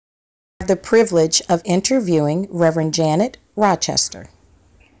The privilege of interviewing Reverend Janet Rochester.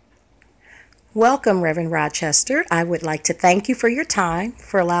 Welcome, Reverend Rochester. I would like to thank you for your time,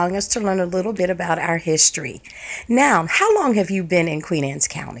 for allowing us to learn a little bit about our history. Now, how long have you been in Queen Anne's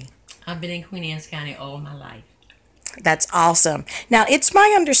County? I've been in Queen Anne's County all my life. That's awesome. Now, it's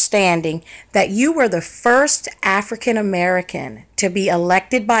my understanding that you were the first African American to be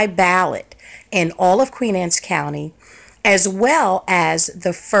elected by ballot in all of Queen Anne's County, as well as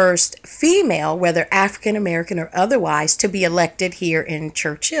the first female, whether African American or otherwise, to be elected here in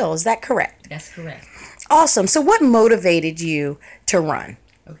Churchill. Is that correct? That's correct. Awesome. So what motivated you to run?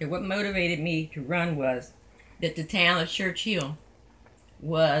 Okay, what motivated me to run was that the town of Churchill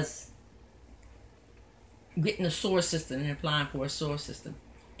was getting a sewer system and applying for a sewer system.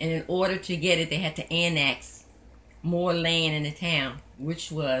 And in order to get it, they had to annex more land in the town,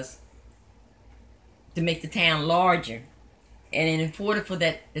 which was to make the town larger. And in order for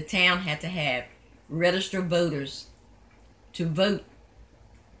that, the town had to have registered voters to vote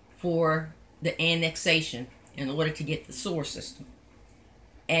for the annexation in order to get the sewer system.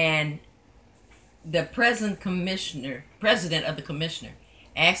 And the president of the commissioner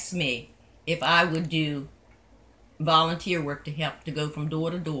asked me if I would do volunteer work to help to go from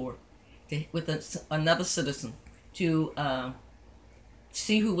door to door with another citizen to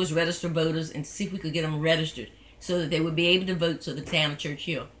see who was registered voters and see if we could get them registered so that they would be able to vote so the town of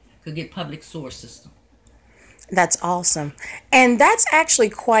Churchill could get public sewer system. That's awesome. And that's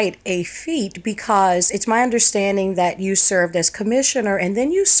actually quite a feat, because it's my understanding that you served as commissioner and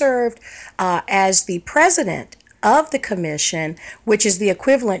then you served as the president of the commission, which is the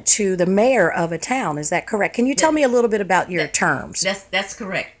equivalent to the mayor of a town. Is that correct? Can you tell me a little bit about your terms? That's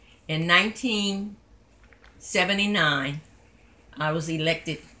correct. In 1979, I was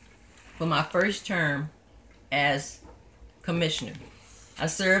elected for my first term as commissioner. I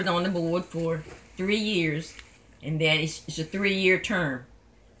served on the board for 3 years, and then it's a 3-year term.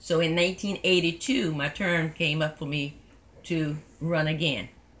 So in 1982, my term came up for me to run again.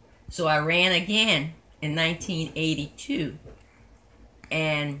 So I ran again in 1982,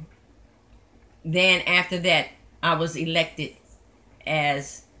 and then after that, I was elected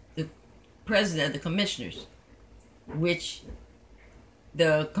as the president of the commissioners, which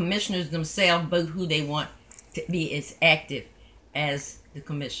the commissioners themselves vote who they want to be as active as the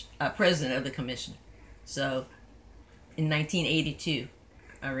president of the commission. So in 1982,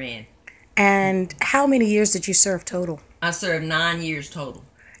 I ran. And how many years did you serve total? I served 9 years total.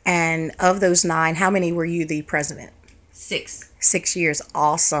 And of those 9, how many were you the president? 6. 6 years.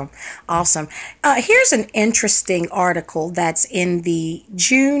 Awesome. Awesome. Here's an interesting article that's in the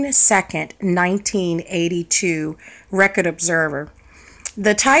June 2nd, 1982 Record Observer.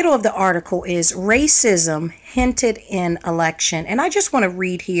 The title of the article is Racism Hinted in Election. And I just want to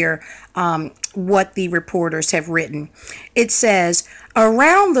read here what the reporters have written. It says,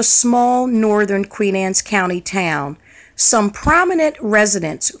 around the small northern Queen Anne's County town, some prominent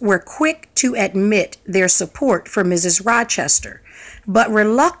residents were quick to admit their support for Mrs. Rochester, but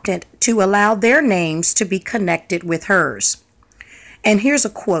reluctant to allow their names to be connected with hers. And here's a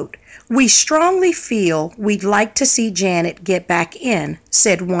quote. We strongly feel we'd like to see Janet get back in,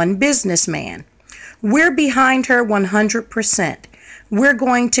 said one businessman. We're behind her 100%. We're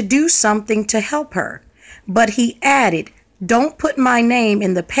going to do something to help her. But he added, don't put my name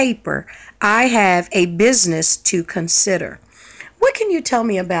in the paper. I have a business to consider. What can you tell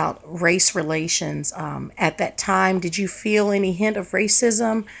me about race relations at that time? Did you feel any hint of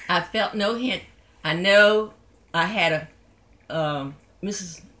racism? I felt no hint. I know I had a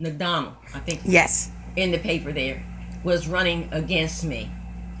Mrs. McDonald, I think. Yes. In the paper there, was running against me.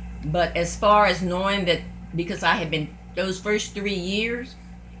 But as far as knowing that, because I had been, those first 3 years,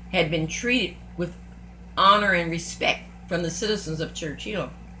 had been treated with honor and respect from the citizens of Churchill,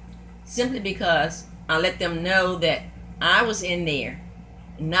 simply because I let them know that I was in there,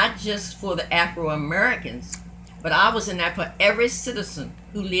 not just for the Afro-Americans, but I was in there for every citizen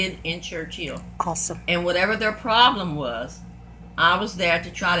who lived in Churchill. Awesome. And whatever their problem was, I was there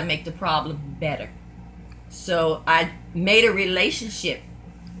to try to make the problem better. So I made a relationship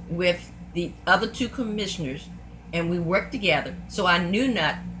with the other 2 commissioners, and we worked together. So I knew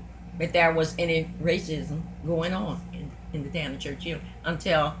not that there was any racism going on in the town of Churchill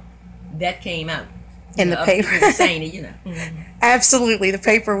until that came out. In the paper. Saying it, you know. Mm-hmm. Absolutely. The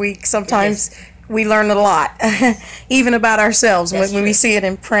paper, sometimes we learn a lot, even about ourselves when we see it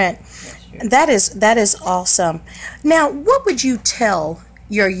in print. That is awesome. Now, what would you tell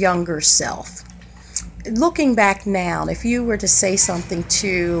your younger self? Looking back now, if you were to say something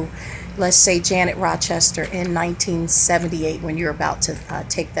to let's say Janet Rochester in 1978 when you're about to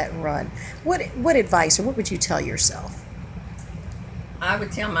take that run, what advice or what would you tell yourself? I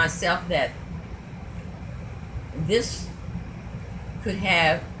would tell myself that this could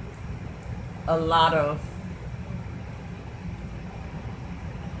have a lot of,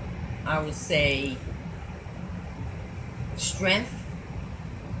 I would say, strength.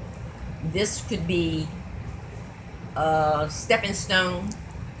 This could be a stepping stone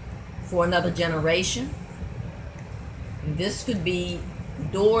for another generation. This could be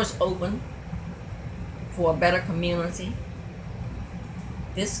doors open for a better community.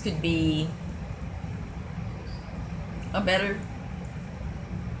 This could be a better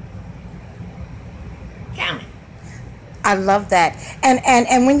county. I love that.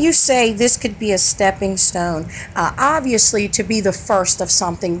 And when you say this could be a stepping stone, obviously to be the first of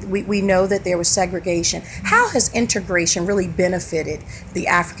something, we know that there was segregation. How has integration really benefited the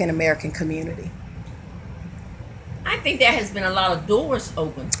African American community? I think there has been a lot of doors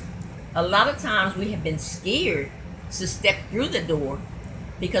open. A lot of times we have been scared to step through the door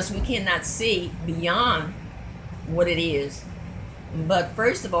because we cannot see beyond what it is. But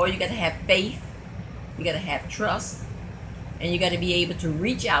first of all, you got to have faith, you got to have trust, and you got to be able to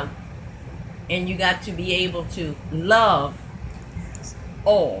reach out, and you got to be able to love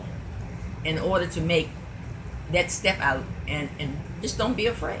all in order to make that step out, and just don't be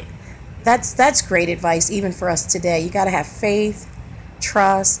afraid. That's great advice even for us today. You got to have faith,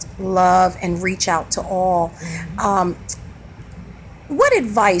 trust, love, and reach out to all. What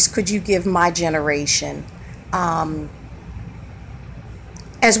advice could you give my generation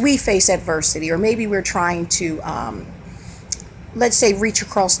as we face adversity, or maybe we're trying to let's say reach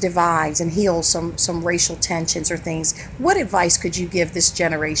across divides and heal some racial tensions or things? What advice could you give this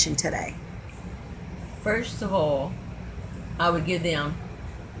generation today? First of all, I would give them,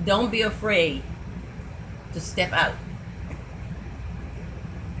 don't be afraid to step out.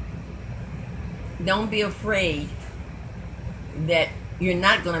 Don't be afraid that you're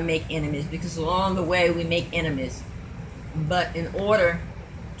not going to make enemies, because along the way we make enemies. But in order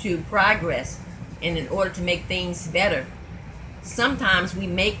to progress and in order to make things better, sometimes we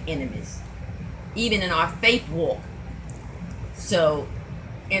make enemies, even in our faith walk. So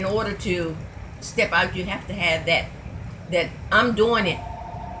in order to step out, you have to have that I'm doing it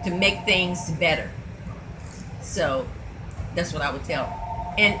to make things better. So that's what I would tell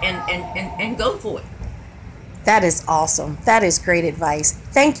them. And go for it. That is awesome. That is great advice.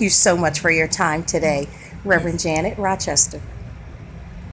 Thank you so much for your time today, Reverend Janet Rochester.